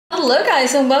hello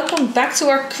guys and welcome back to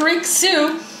our Creek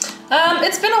Zoo.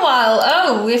 It's been a while.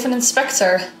 Oh, we have an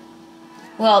inspector.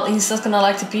 Well, he's not gonna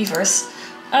like the beavers.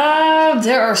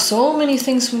 There are so many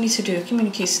things we need to do.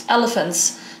 Communities,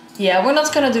 elephants. Yeah, we're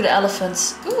not gonna do the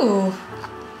elephants. Ooh,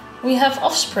 we have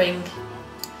offspring.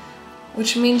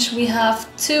 Which means we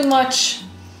have too much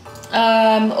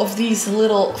of these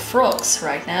little frogs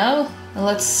right now.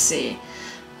 Let's see.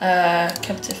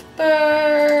 Captive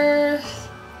birth.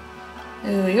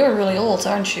 Ooh, you're really old,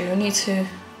 aren't you? You need to...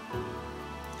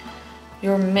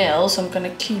 You're male, so I'm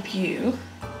gonna keep you.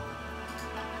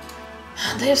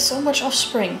 They have so much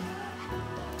offspring.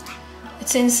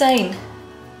 It's insane.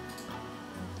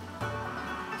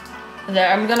 There,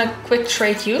 I'm gonna quick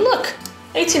trade you. Look!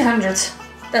 1800.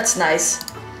 That's nice.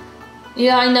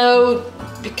 Yeah, I know,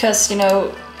 because, you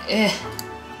know...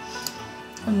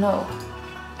 Oh no.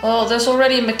 Oh, there's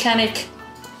already a mechanic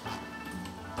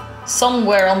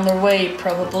somewhere on their way,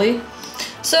 probably.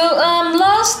 So,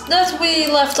 last that we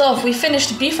left off, we finished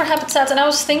the beaver habitat, and I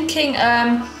was thinking,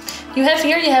 you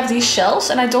have these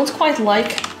shelves, and I don't quite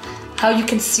like how you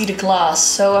can see the glass,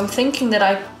 so I'm thinking that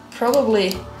I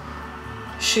probably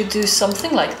should do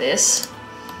something like this.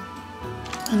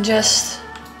 And just,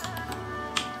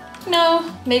 you know,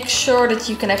 make sure that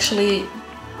you can actually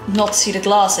not see the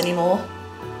glass anymore.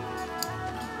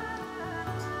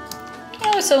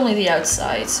 Oh, it's only the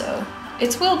outside, so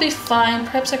it will be fine.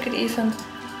 Perhaps I could even...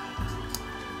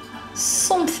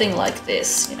 something like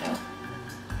this, you know.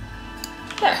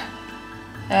 There.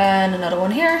 And another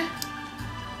one here.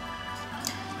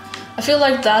 I feel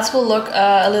like that will look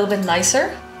a little bit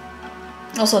nicer.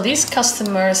 Also, these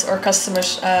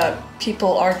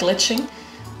people are glitching,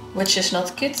 which is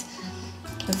not good.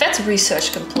 Vet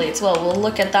research complete. Well, we'll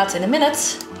look at that in a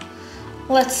minute.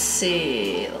 Let's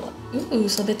see. Ooh,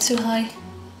 it's a bit too high.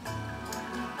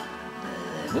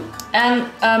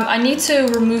 And I need to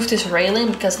remove this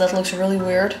railing because that looks really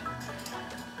weird.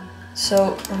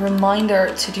 So, a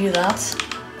reminder to do that.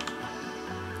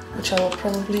 Which I will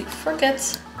probably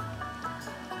forget.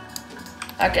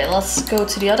 Okay, let's go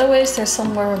to the other ways. There's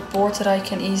somewhere a board that I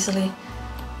can easily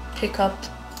pick up.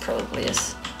 Probably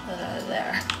is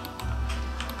there.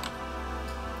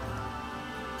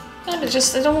 And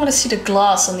I don't want to see the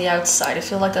glass on the outside. I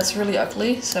feel like that's really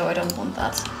ugly, so I don't want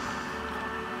that.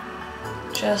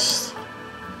 Just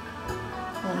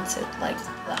want it like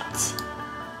that.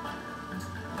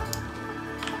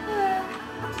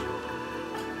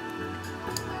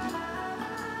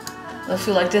 I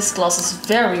feel like this glass is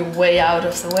very way out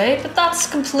of the way, but that's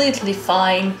completely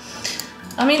fine.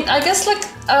 I mean, I guess like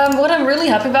what I'm really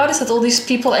happy about is that all these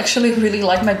people actually really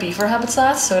like my beaver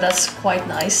habitat, so that's quite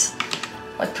nice.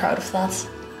 Quite proud of that.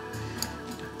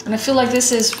 And I feel like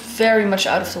this is very much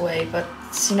out of the way, but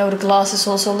you know, the glass is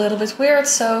also a little bit weird,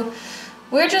 so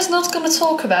we're just not gonna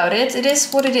talk about it. It is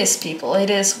what it is, people. It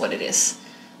is what it is.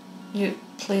 You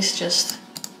please just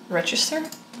register.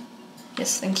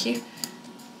 Yes, thank you.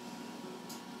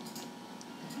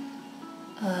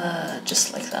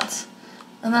 Just like that.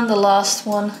 And then the last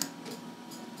one.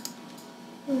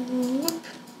 Whoop.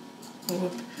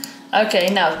 Whoop. Okay,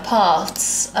 now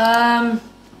paths. I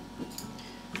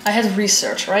had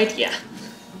research, right? Yeah.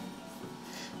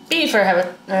 Beaver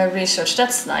have research,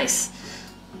 that's nice.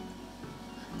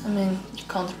 I mean, you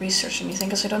can't research anything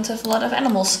because I don't have a lot of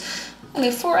animals.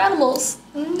 Only 4 animals.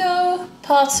 No.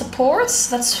 Path supports,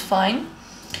 that's fine.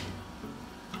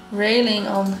 Railing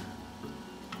on...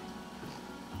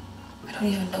 I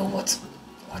don't even know what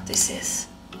this is.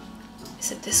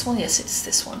 Is it this one? Yes, it's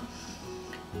this one.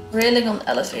 Railing on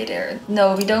elevator.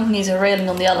 No, we don't need a railing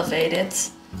on the elevator.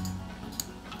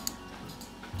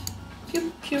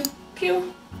 Pew, pew,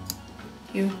 pew.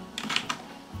 You.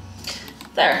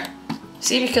 There.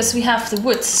 See, because we have the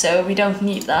wood, so we don't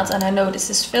need that. And I know this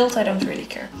is filled, I don't really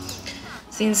care.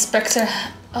 The inspector...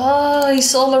 Oh, he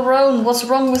saw Lerone. What's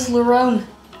wrong with Lerone?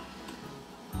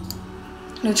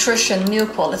 Nutrition, meal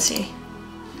quality.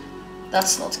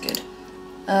 That's not good.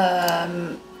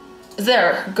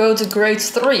 There, go to grade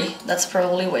 3. That's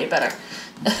probably way better.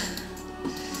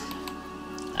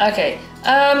 Okay.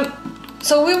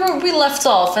 So we left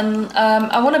off, and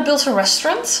I want to build a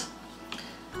restaurant.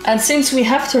 And since we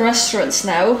have 2 restaurants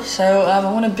now, so I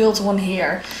want to build one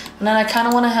here. And then I kind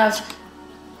of want to have,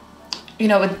 you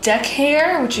know, a deck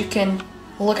here, which you can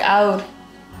look out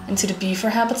into the beaver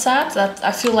habitat. That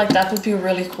I feel like that would be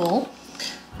really cool.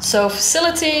 So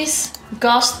facilities,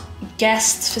 guest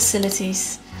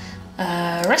facilities,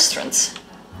 restaurants.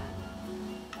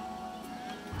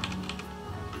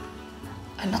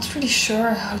 I'm not really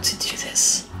sure how to do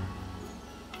this.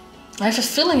 I have a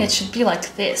feeling it should be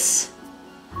like this.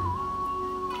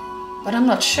 but I'm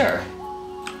not sure.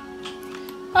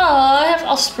 Oh, I have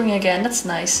offspring again, that's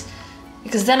nice.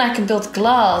 Because then I can build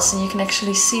glass and you can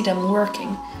actually see them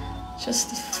working.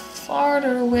 Just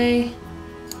farther away.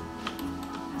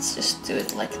 Let's just do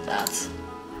it like that.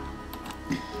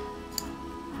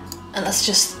 And let's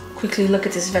just quickly look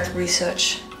at this vet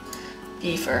research.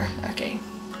 Beaver, okay.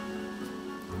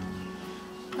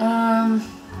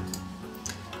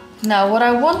 Now what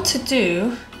I want to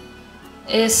do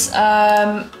is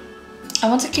I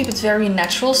want to keep it very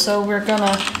natural, so I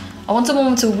want the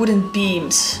one with the wooden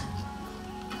beams.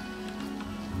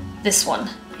 This one,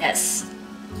 yes.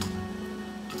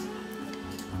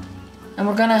 And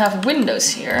we're gonna have windows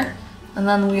here, and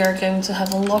then we are going to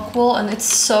have a lock wall, and it's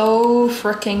so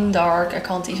freaking dark, I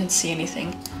can't even see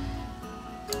anything.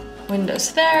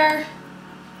 Windows there.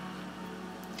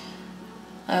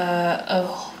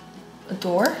 Oh, a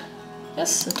door.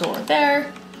 Yes, a door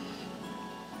there.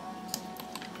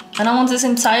 And I want this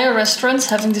entire restaurant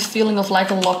having the feeling of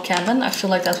like a log cabin. I feel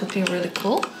like that would be really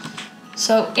cool.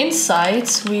 So inside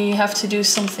we have to do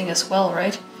something as well,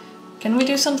 right? Can we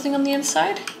do something on the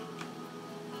inside?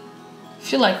 I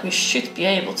feel like we should be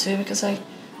able to, because I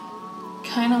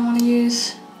kind of want to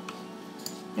use...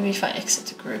 Maybe if I exit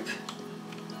the group.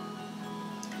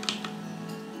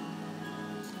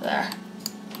 There.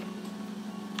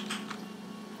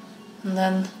 And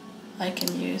then I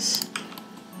can use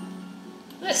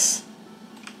this.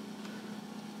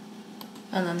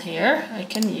 And then here I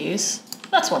can use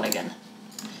that one again.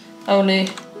 Only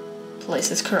place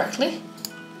it correctly.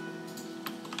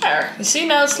 There, you see,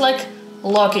 now it's like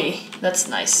loggy. That's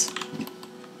nice.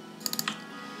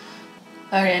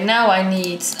 Okay, now I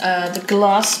need the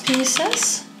glass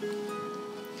pieces.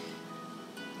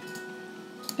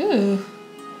 Ooh.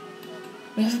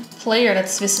 We have a player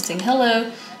that's visiting.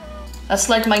 Hello. That's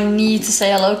like my need to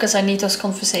say hello, because I need those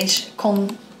conservation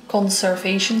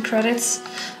credits.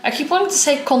 I keep wanting to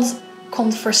say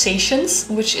conversations,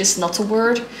 which is not a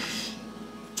word.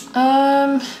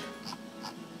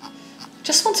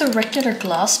 Just want the regular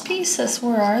glass pieces.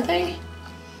 Where are they?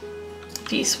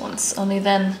 These ones, only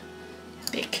then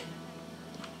big.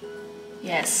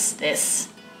 Yes, this.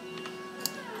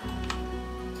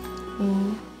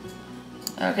 Ooh.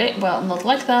 Okay, well, not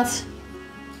like that.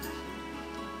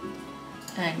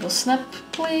 Angle snap,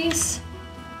 please.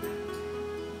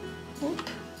 Oop.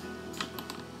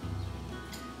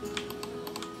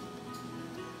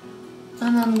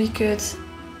 And then we could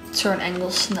turn angle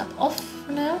snap off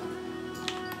for now.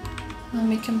 And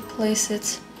we can place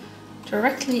it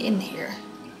directly in here.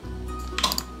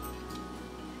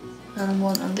 And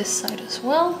one on this side as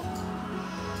well.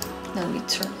 Then we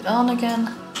turn it on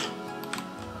again.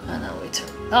 And then we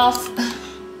turn it off.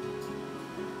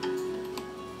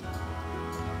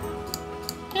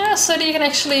 Yeah, so that you can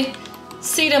actually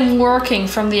see them working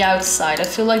from the outside. I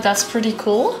feel like that's pretty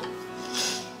cool.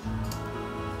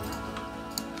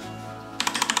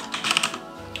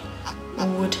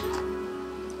 Wood.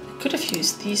 I could have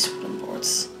used these wooden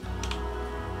boards.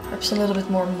 Perhaps a little bit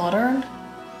more modern.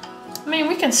 I mean,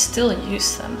 we can still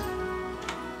use them.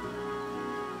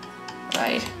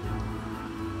 Right.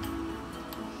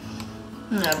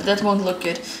 No, but that won't look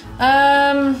good.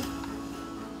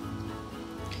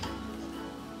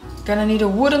 Gonna need a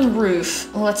wooden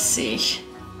roof. Let's see.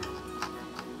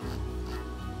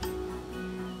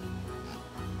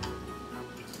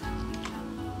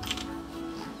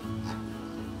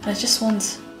 I just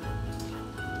want...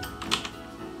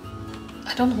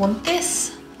 I don't want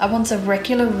this. I want a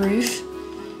regular roof.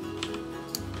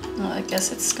 Well, I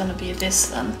guess it's gonna be this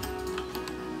then.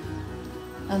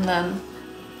 And then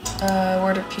where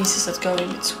are the pieces that go in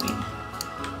between?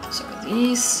 So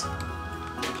these.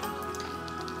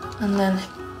 And then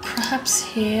perhaps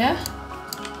here.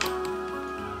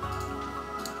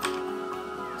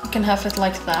 You can have it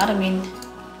like that. I mean,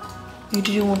 you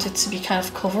do want it to be kind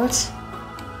of covered.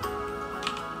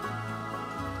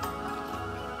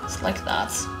 It's like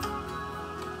that.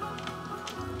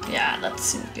 Yeah, that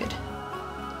seems good.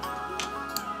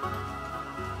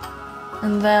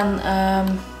 And then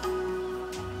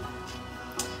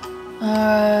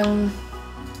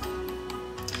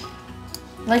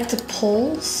like the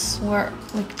poles were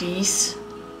like these.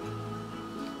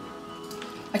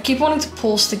 I keep wanting to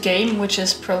pulse the game, which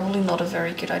is probably not a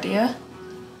very good idea.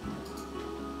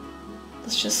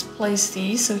 Let's just place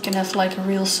these so we can have like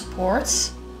real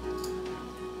supports.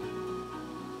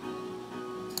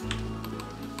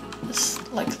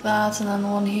 Just like that, and then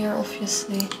one here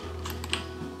obviously.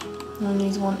 And I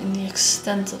need one in the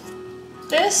extent of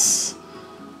this.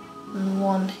 And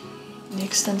one in the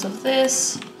extent of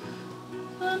this.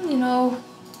 And you know,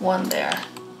 one there.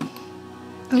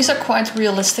 These are quite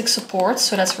realistic supports,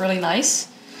 so that's really nice.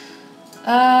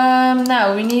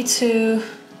 Now we need to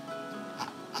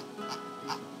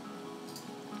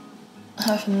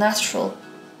have a natural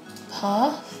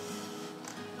path.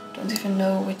 Don't even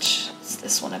know which. It's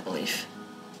this one, I believe.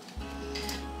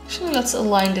 Actually, let's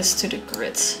align this to the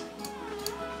grid.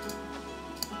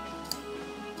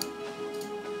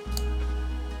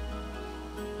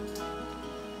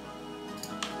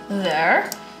 There.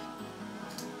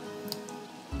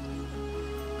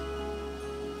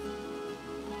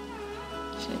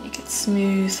 Should make it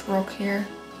smooth rock here.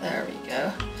 There we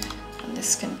go. And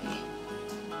this can be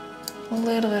a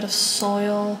little bit of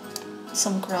soil,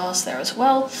 some grass there as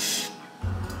well.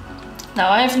 Now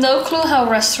I have no clue how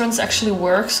restaurants actually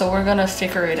work, so we're gonna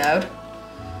figure it out.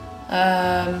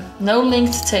 No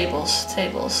linked tables.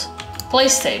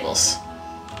 Place tables.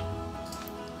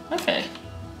 Okay.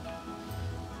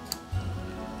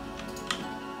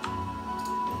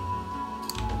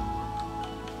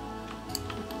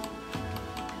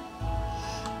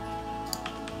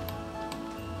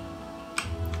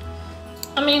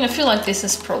 I mean, I feel like this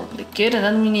is probably good, and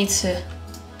then we need to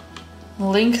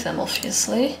link them,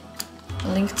 obviously.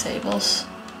 Link tables.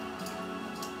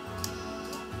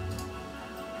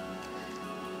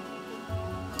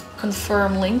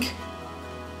 Confirm link.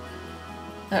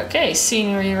 Okay,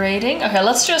 scenery rating. Okay,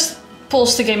 let's just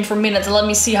pause the game for a minute and let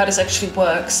me see how this actually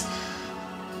works.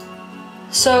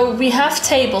 So we have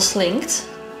tables linked.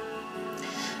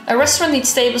 A restaurant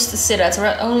needs tables to sit at.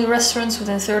 Only restaurants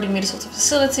within 30 meters of the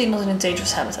facility, not in a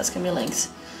dangerous habitat, can be linked.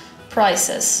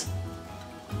 Prices.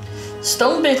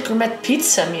 Stone-baked gourmet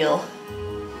pizza meal.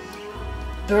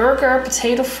 Burger,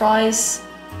 potato fries.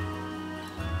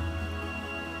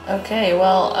 Okay,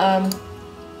 well,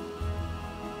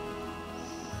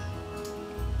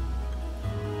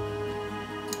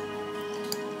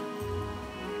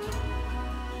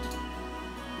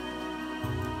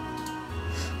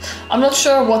 I'm not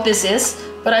sure what this is,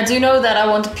 but I do know that I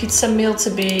want the pizza meal to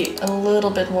be a little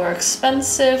bit more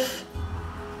expensive.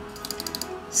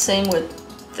 Same with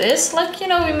this, like, you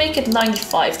know, we make it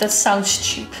 95, that sounds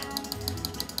cheap.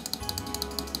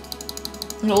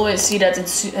 You always see that in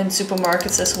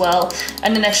supermarkets as well,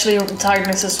 and then actually in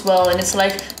Tiredness as well, and it's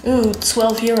like, ooh,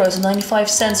 12 euros and 95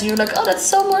 cents, and you're like, oh, that's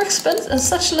so more expensive, and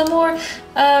such a more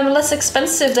less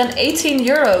expensive than 18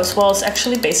 euros. Well, it's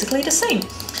actually basically the same.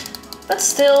 But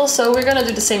still, so we're gonna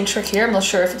do the same trick here. I'm not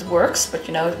sure if it works, but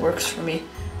you know, it works for me.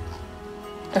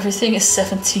 Everything is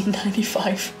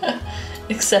 17.95,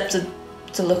 except the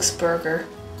deluxe burger.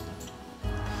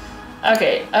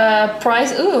 Okay,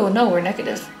 price, ooh, no, we're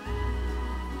negative.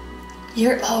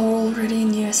 We're already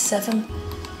in year 7.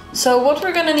 So what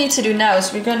we're gonna need to do now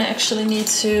is we're gonna actually need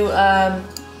to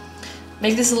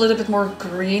make this a little bit more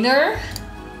greener.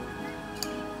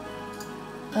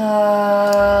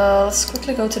 Let's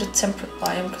quickly go to the temperate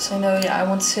biome, because I know, yeah, I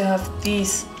want to have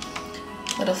these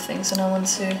little things, and I want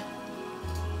to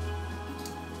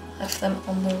have them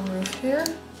on the roof here.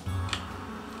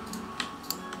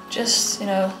 Just, you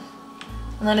know,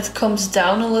 and then it comes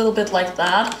down a little bit like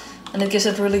that, and it gives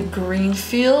it a really green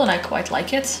feel, and I quite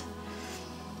like it.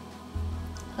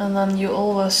 And then you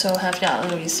also have, yeah,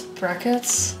 these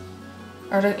brackets.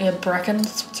 Are they, yeah, bracken,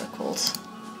 that's what they're called.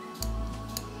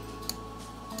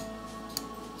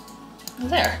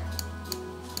 There.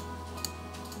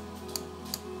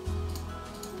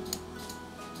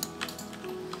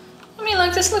 I mean,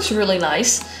 like, this looks really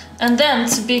nice. And then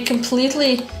to be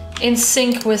completely in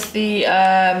sync with the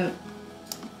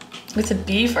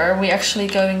beaver, we're actually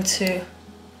going to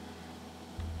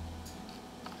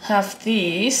have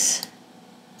these.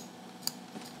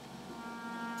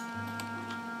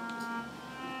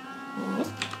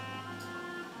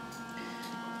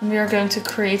 And we are going to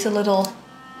create a little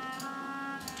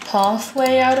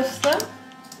pathway out of them.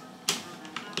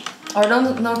 Or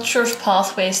not sure if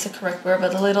pathway is the correct word,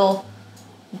 but a little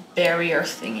barrier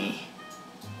thingy.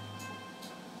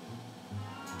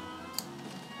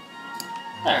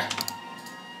 There.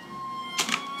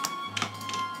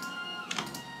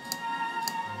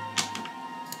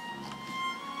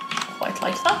 Quite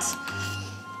like that.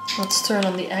 Let's turn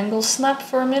on the angle snap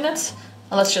for a minute.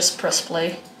 And let's just press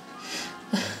play.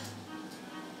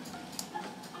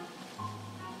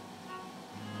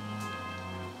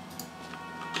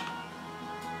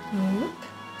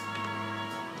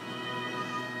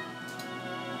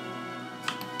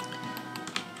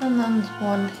 And then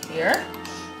one here.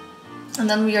 And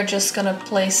then we are just gonna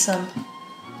place some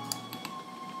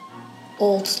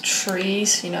old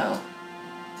trees, you know,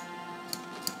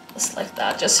 just like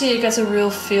that, just so you get a real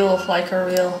feel of like a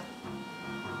real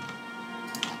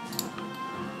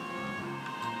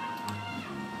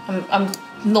I'm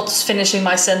not finishing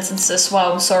my sentences.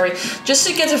 Wow, I'm sorry. Just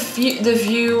to get the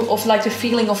view of like the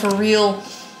feeling of a real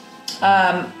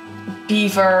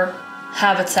beaver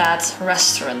habitat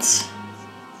restaurant.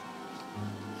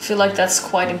 I feel like that's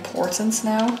quite important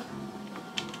now.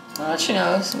 I'll let you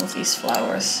know some of these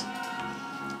flowers.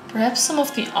 Perhaps some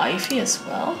of the ivy as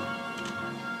well.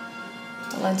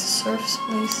 Align to surface,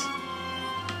 please.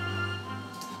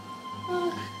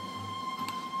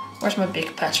 Where's my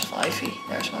big patch of ivy?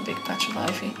 There's my big patch of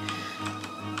ivy.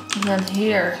 And then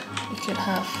here we could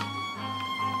have...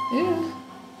 Ooh.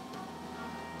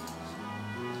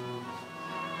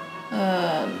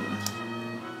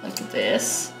 Like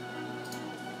this.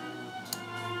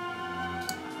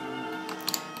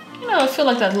 You know, I feel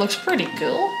like that looks pretty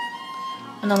cool.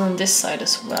 And then on this side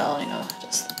as well, you know,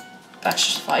 just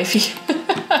patches of ivy.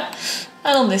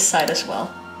 And on this side as well.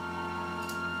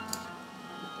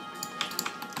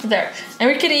 There. And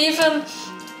we could even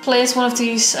place one of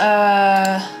these,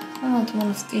 not one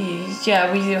of these.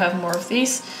 Yeah, we do have more of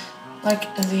these.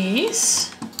 Like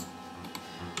these.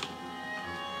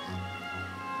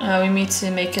 We need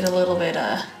to make it a little bit,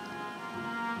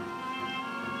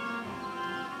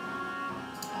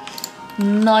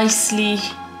 nicely.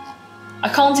 I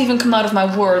can't even come out of my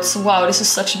words. Wow, this is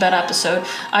such a bad episode.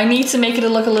 I need to make it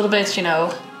look a little bit, you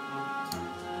know,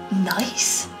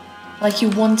 nice. Like you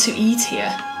want to eat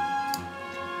here.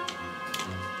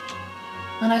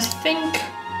 And I think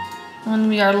when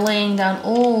we are laying down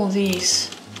all these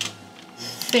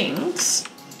things,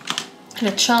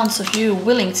 the chance of you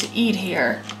willing to eat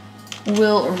here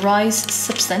will rise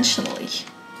substantially.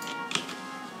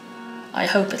 I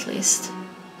hope at least.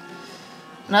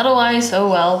 And otherwise, oh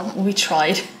well, we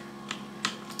tried.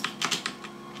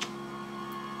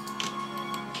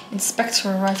 Inspector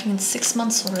arriving in 6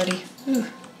 months already. Ooh.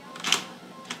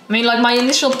 I mean, like my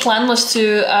initial plan was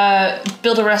to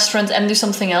build a restaurant and do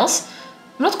something else.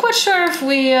 I'm not quite sure if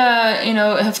we, you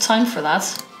know, have time for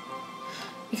that.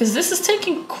 Because this is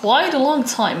taking quite a long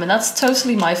time and that's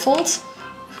totally my fault.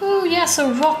 Ooh, yes,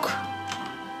 a rock.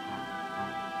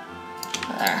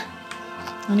 There.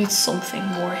 I need something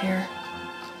more here.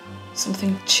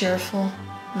 Something cheerful.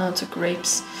 No, to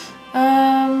grapes.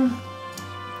 Yeah,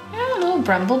 a little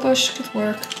bramble bush could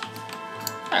work.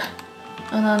 There.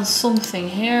 And then something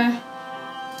here.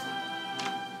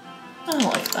 I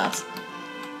like that.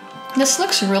 This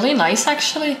looks really nice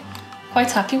actually.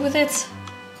 Quite happy with it.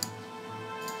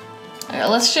 Okay,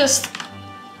 let's just...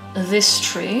 this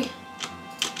tree.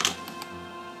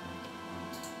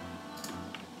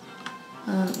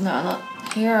 No, not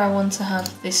here. I want to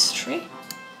have this tree.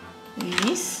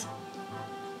 These.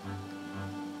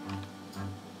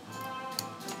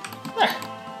 There.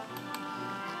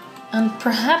 And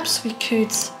perhaps we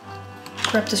could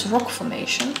grab this rock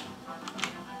formation.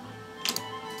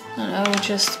 And I will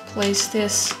just place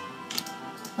this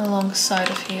alongside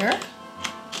of here.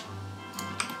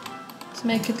 To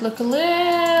make it look a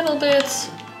little bit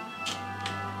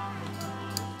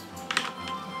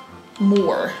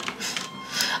more.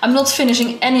 I'm not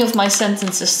finishing any of my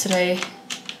sentences today.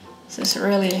 This is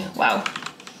really, wow.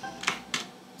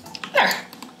 There.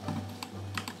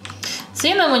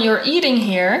 See, and then when you're eating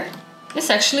here,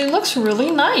 this actually looks really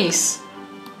nice.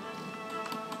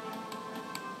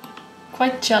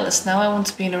 Quite jealous now. I want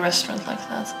to be in a restaurant like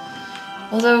that.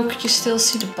 Although, could you still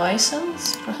see the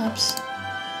bisons? Perhaps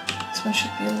this one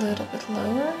should be a little bit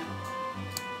lower.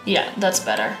 Yeah, that's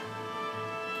better.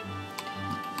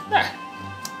 There.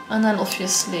 And then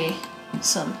obviously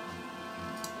some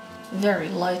very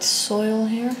light soil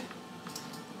here.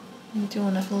 We do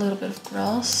want to have a little bit of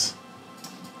grass.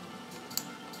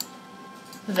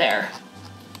 There.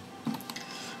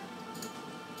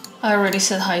 I already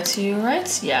said hi to you,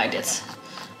 right? Yeah, I did.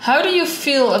 How do you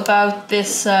feel about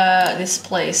this this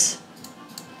place?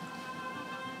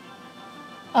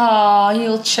 Ah,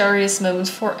 you'll cherish this moment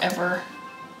forever.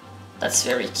 That's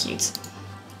very cute.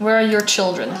 Where are your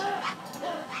children?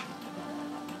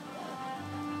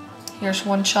 Here's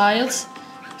one child.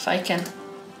 If I can...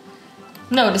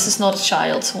 No, this is not a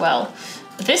child. Well,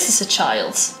 this is a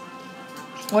child.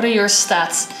 What are your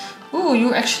stats? Ooh,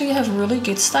 you actually have really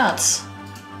good stats.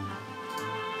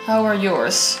 How are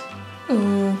yours?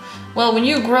 Ooh. Well, when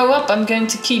you grow up, I'm going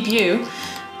to keep you.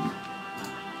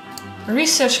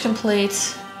 Research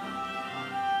complete.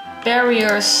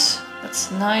 Barriers. That's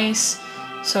nice.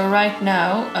 So right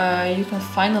now, you can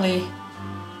finally,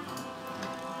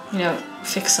 you know,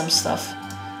 fix some stuff.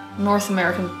 North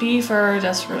American beaver,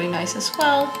 that's really nice as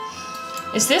well.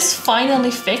 Is this finally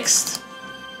fixed?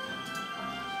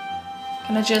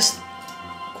 Can I just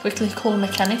quickly call a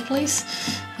mechanic, please?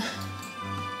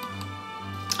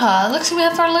 Ah, looks like we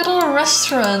have our little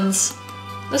restaurant.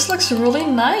 This looks really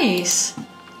nice.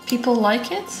 People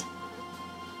like it.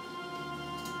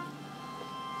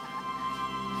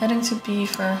 Heading to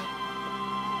Beaver.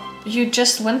 But you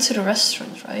just went to the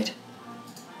restaurant, right?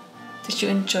 Did you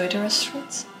enjoy the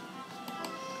restaurant?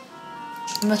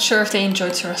 I'm not sure if they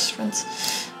enjoyed the restaurant.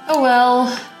 Oh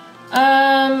well.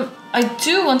 I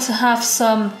do want to have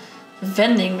some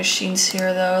vending machines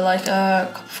here though, like a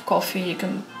cup of coffee you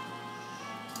can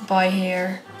buy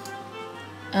here.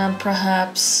 And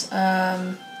perhaps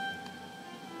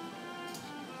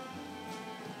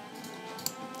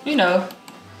you know,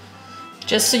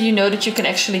 just so you know that you can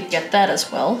actually get that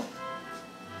as well.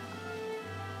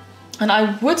 And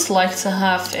I would like to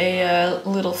have a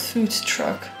little food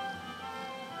truck.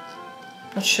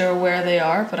 Not sure where they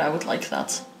are, but I would like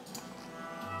that.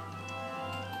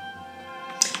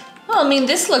 Well, I mean,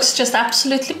 this looks just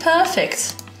absolutely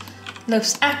perfect.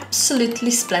 Looks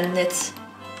absolutely splendid.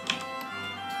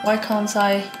 Why can't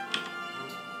I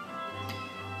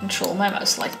control my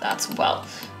mouse like that? Well,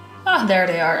 there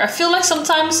they are. I feel like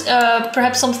sometimes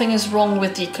perhaps something is wrong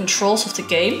with the controls of the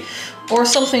game, or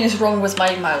something is wrong with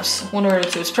my mouse. One or the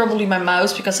two. It's probably my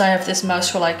mouse, because I have this mouse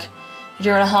for like a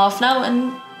year and a half now,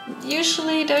 and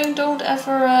usually they don't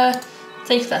ever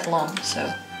take that long.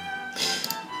 So,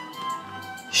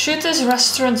 should this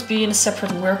restaurant be in a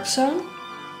separate work zone?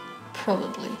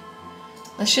 Probably.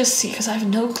 Let's just see, because I have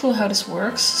no clue how this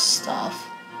works. Staff,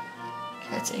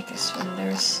 caretakers,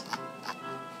 vendors.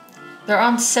 There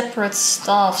aren't separate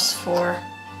staffs for...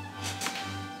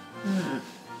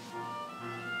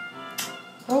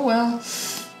 Oh well.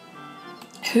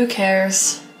 Who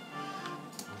cares?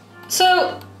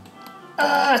 So,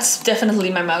 it's definitely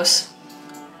my mouse.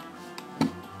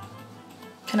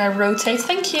 Can I rotate?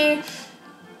 Thank you.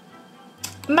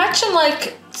 Imagine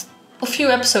like a few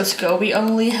episodes ago we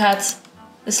only had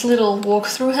this little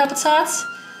walkthrough habitat,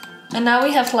 and now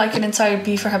we have like an entire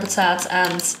beaver habitat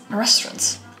and a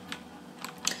restaurant.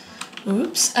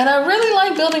 Oops. And I really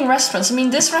like building restaurants. I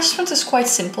mean, this restaurant is quite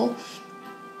simple.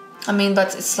 I mean,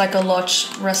 but it's like a lodge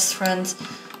restaurant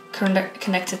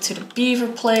connected to the beaver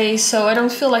place, so I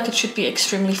don't feel like it should be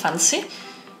extremely fancy.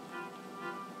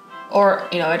 Or,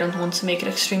 you know, I don't want to make it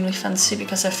extremely fancy,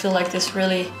 because I feel like this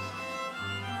really...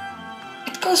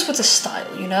 it goes with the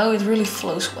style, you know? It really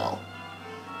flows well.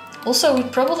 Also, we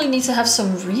probably need to have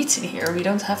some reeds in here. We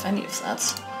don't have any of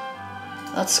that.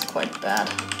 That's quite bad.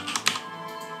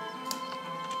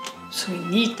 So we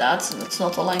need that, and it's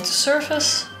not aligned to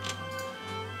surface.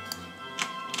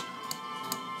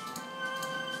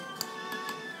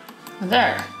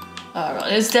 There. Oh, well,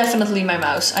 it's definitely my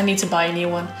mouse. I need to buy a new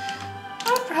one.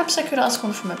 Oh, perhaps I could ask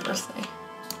one for my birthday.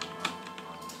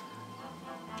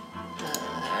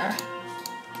 There.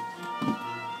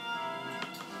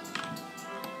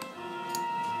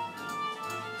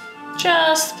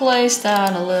 Just place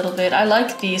down a little bit. I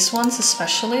like these ones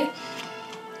especially.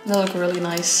 They look really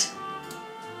nice.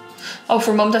 Oh,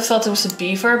 for a moment I thought it was a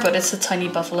beaver, but it's a tiny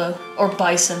buffalo. Or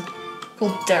bison.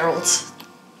 Called Darrell's.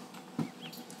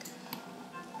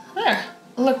 There.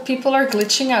 Look, people are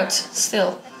glitching out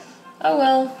still. Oh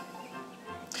well.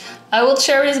 I will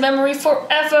cherish this memory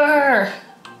forever!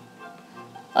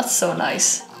 That's so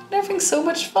nice. I'm having so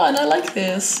much fun. I like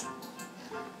this.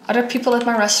 Are there people at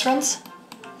my restaurant?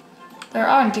 There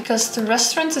aren't, because the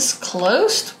restaurant is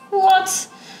closed? What?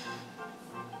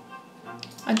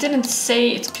 I didn't say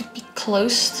it could be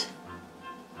closed.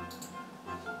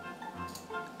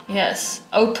 Yes,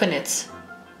 open it.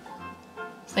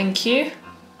 Thank you.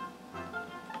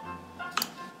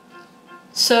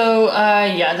 So,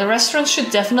 yeah, the restaurant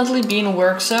should definitely be in a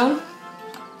work zone.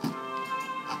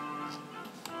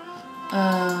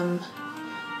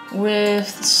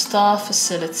 With the staff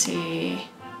facility.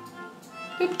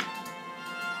 Oop.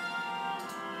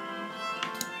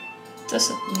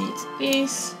 Doesn't need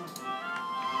these.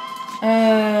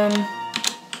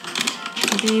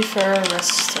 Beaver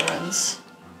restaurants.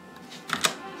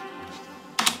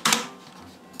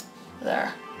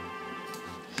 There.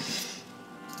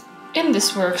 In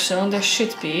this work zone there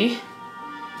should be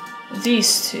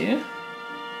these two.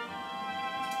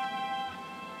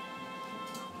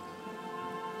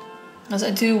 As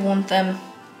I do want them,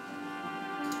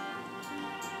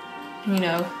 you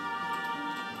know,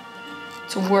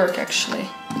 to work actually.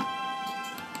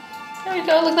 There we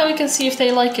go, look, now we can see if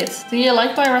they like it. Do you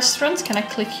like my restaurant? Can I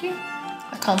click you?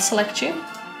 I can't select you.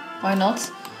 Why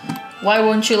not? Why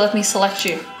won't you let me select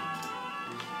you?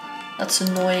 That's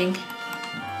annoying.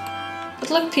 But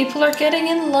look, people are getting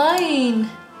in line.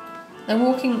 They're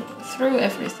walking through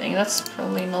everything. That's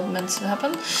probably not meant to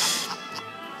happen.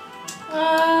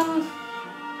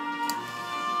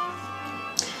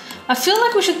 I feel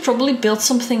like we should probably build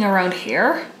something around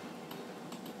here.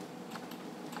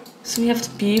 So we have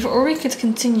the beaver, or we could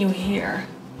continue here.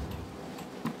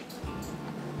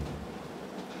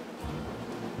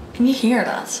 Can you hear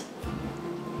that?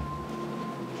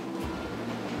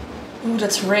 Ooh,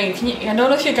 that's rain. I don't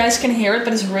know if you guys can hear it,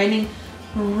 but it's raining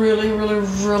really, really,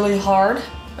 really hard.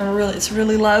 It's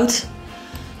really loud.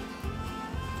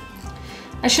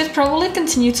 I should probably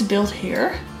continue to build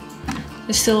here.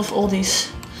 I still have all these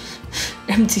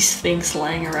empty things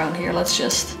lying around here. Let's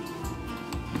just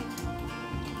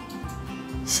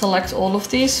select all of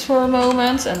these for a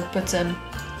moment and put them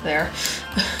there.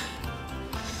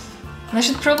 And I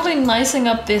should probably nicing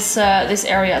up this this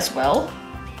area as well.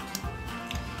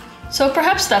 So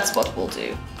perhaps that's what we'll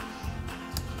do.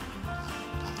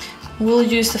 We'll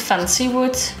use the fancy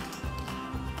wood,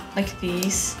 like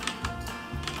these.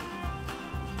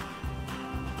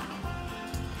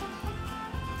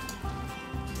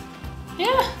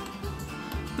 Yeah.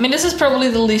 I mean, this is probably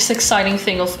the least exciting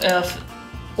thing of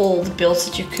all the builds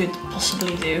that you could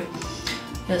possibly do.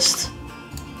 Just,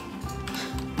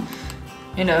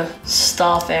 you know,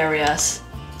 staff areas.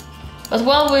 But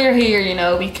while we're here, you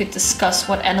know, we could discuss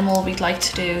what animal we'd like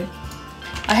to do.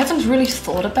 I haven't really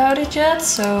thought about it yet,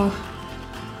 so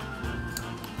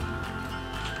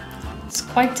it's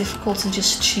quite difficult to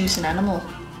just choose an animal.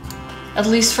 At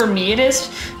least for me it is,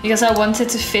 because I wanted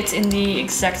to fit in the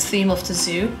exact theme of the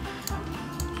zoo.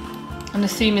 And the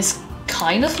theme is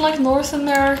kind of like North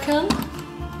American.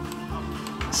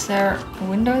 Is there a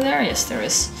window there? Yes, there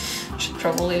is. Should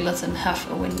probably let them have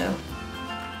a window.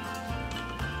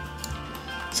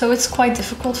 So it's quite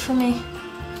difficult for me.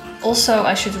 Also,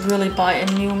 I should really buy a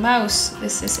new mouse.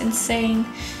 This is insane.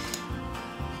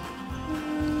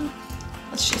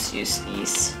 Let's just use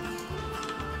these.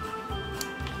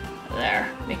 There,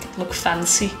 make it look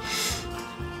fancy.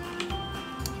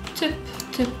 Tip,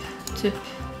 tip, tip.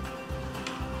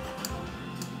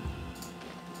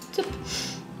 Tip.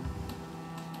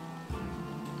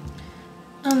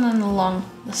 And then along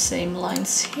the same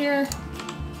lines here.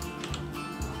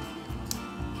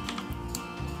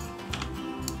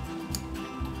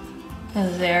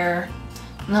 And there.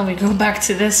 Now we go back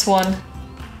to this one.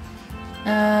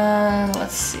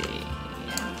 Let's see.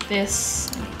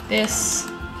 This, this.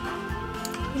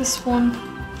 This one.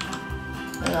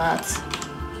 That.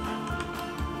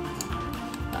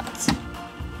 That.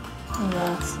 And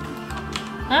that.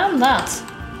 And that.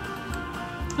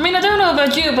 I mean, I don't know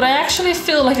about you, but I actually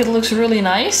feel like it looks really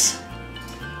nice.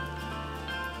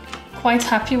 Quite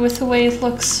happy with the way it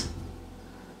looks.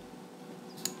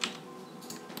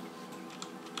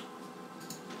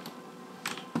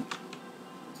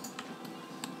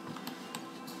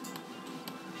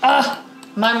 Ah!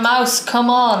 My mouse, come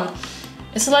on!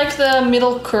 It's like the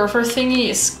middle curver thingy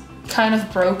is kind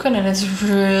of broken and it's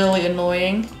really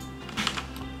annoying.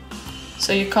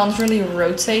 So you can't really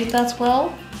rotate that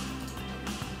well.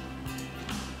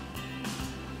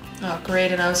 Oh great,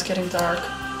 and now it's getting dark.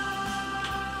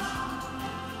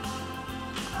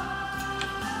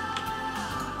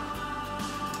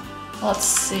 Let's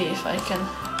see if I can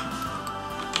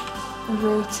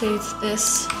rotate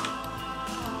this.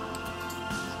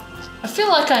 I feel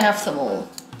like I have them all.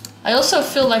 I also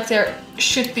feel like there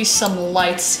should be some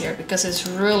lights here because it's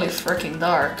really freaking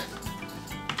dark.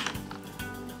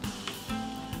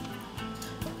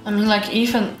 I mean, like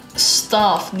even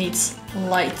staff needs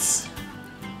lights.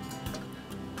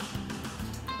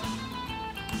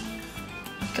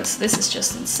 Because this is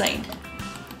just insane.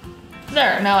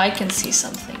 There, now I can see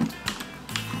something.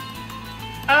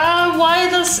 Ah, why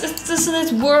doesn't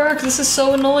it work? This is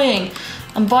so annoying.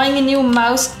 I'm buying a new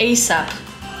mouse ASAP.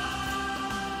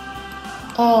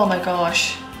 Oh my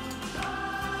gosh.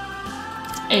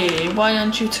 Hey, why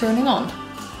aren't you turning on?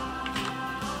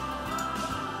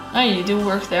 Oh, you do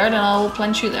work there, then I will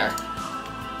plant you there.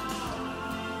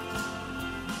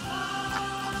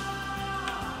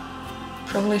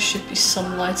 Probably should be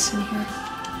some lights in here.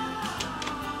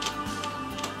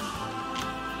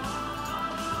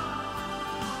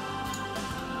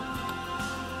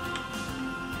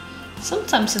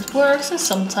 Sometimes it works and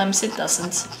sometimes it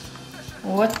doesn't.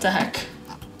 What the heck?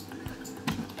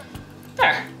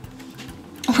 There.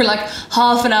 We're like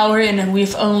half an hour in and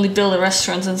we've only built a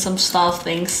restaurant and some staff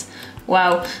things.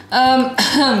 Wow.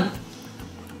 And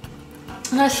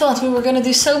I thought we were gonna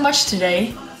do so much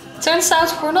today. Turns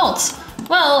out we're not.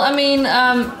 Well, I mean,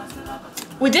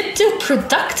 we did do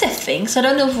productive things. I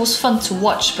don't know if it was fun to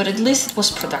watch, but at least it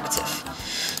was productive.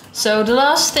 So the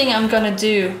last thing I'm gonna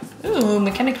do... Ooh,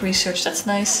 mechanic research, that's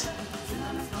nice.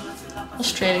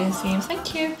 Australian theme,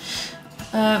 thank you.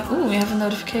 Ooh, we have a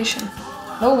notification.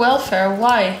 Low welfare,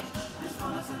 why?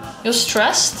 You're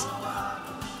stressed?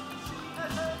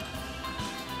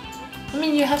 I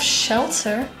mean, you have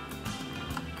shelter,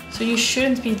 so you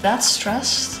shouldn't be that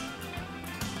stressed.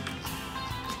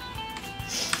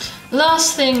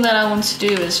 Last thing that I want to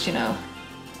do is, you know,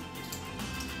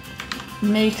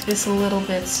 make this a little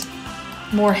bit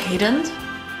more hidden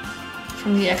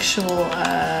from the actual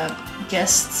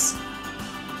guests.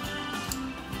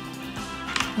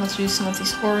 Let's use some of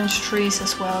these orange trees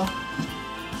as well.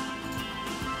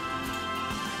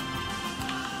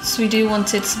 So we do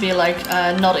want it to be like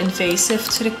not invasive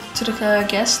to the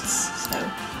guests.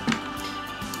 So,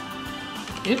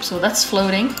 oops, well that's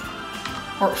floating,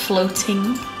 or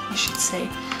floating, I should say.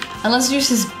 And let's use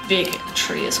this big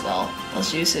tree as well.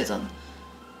 Let's use it on.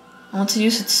 I want to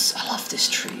use it. I love this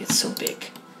tree. It's so big.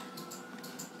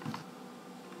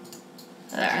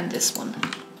 There, and this one.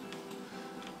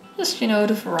 Just, you know,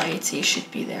 the variety should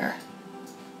be there.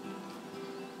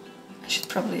 I should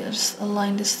probably just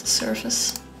align this to the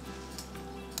surface.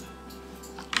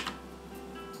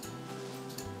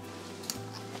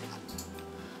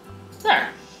 There.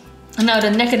 And now the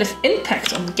negative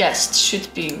impact on guests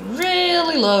should be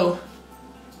really low.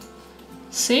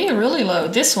 See, really low.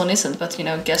 This one isn't, but you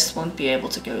know, guests won't be able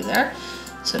to go there.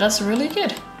 So that's really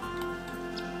good.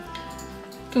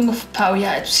 King of Power,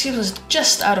 yeah, it was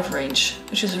just out of range,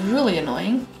 which is really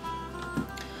annoying.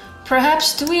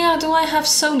 Perhaps, do I have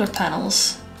solar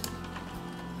panels?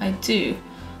 I do.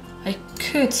 I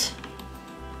could.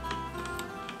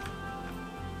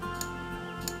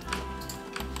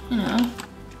 You know,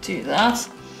 do that.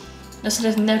 Does it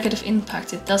have negative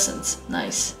impact? It doesn't.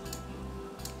 Nice.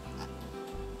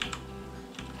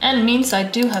 And means I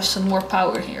do have some more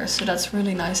power here, so that's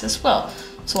really nice as well.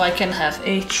 So I can have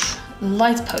a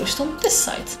light post on this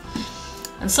side.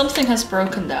 And something has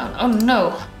broken down. Oh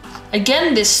no.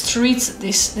 Again, this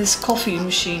coffee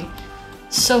machine.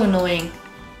 So annoying.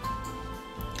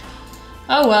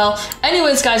 Oh well.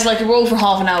 Anyways, guys, like we're over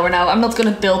half an hour now. I'm not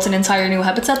gonna build an entire new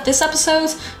habitat this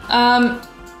episode.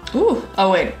 Ooh.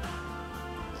 Oh wait.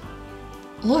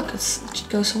 Look, it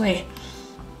goes away.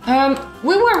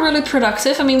 We were really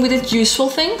productive. I mean, we did useful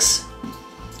things.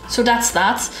 So that's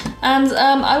that. And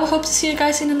I will hope to see you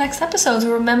guys in the next episode.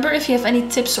 Remember, if you have any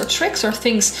tips or tricks or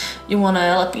things you want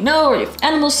to let me know, or you have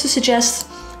animals to suggest,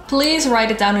 please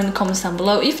write it down in the comments down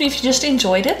below. Even if you just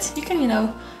enjoyed it, you can, you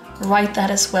know, write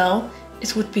that as well.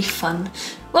 It would be fun.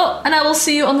 Well, and I will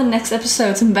see you on the next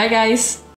episode. Bye, guys.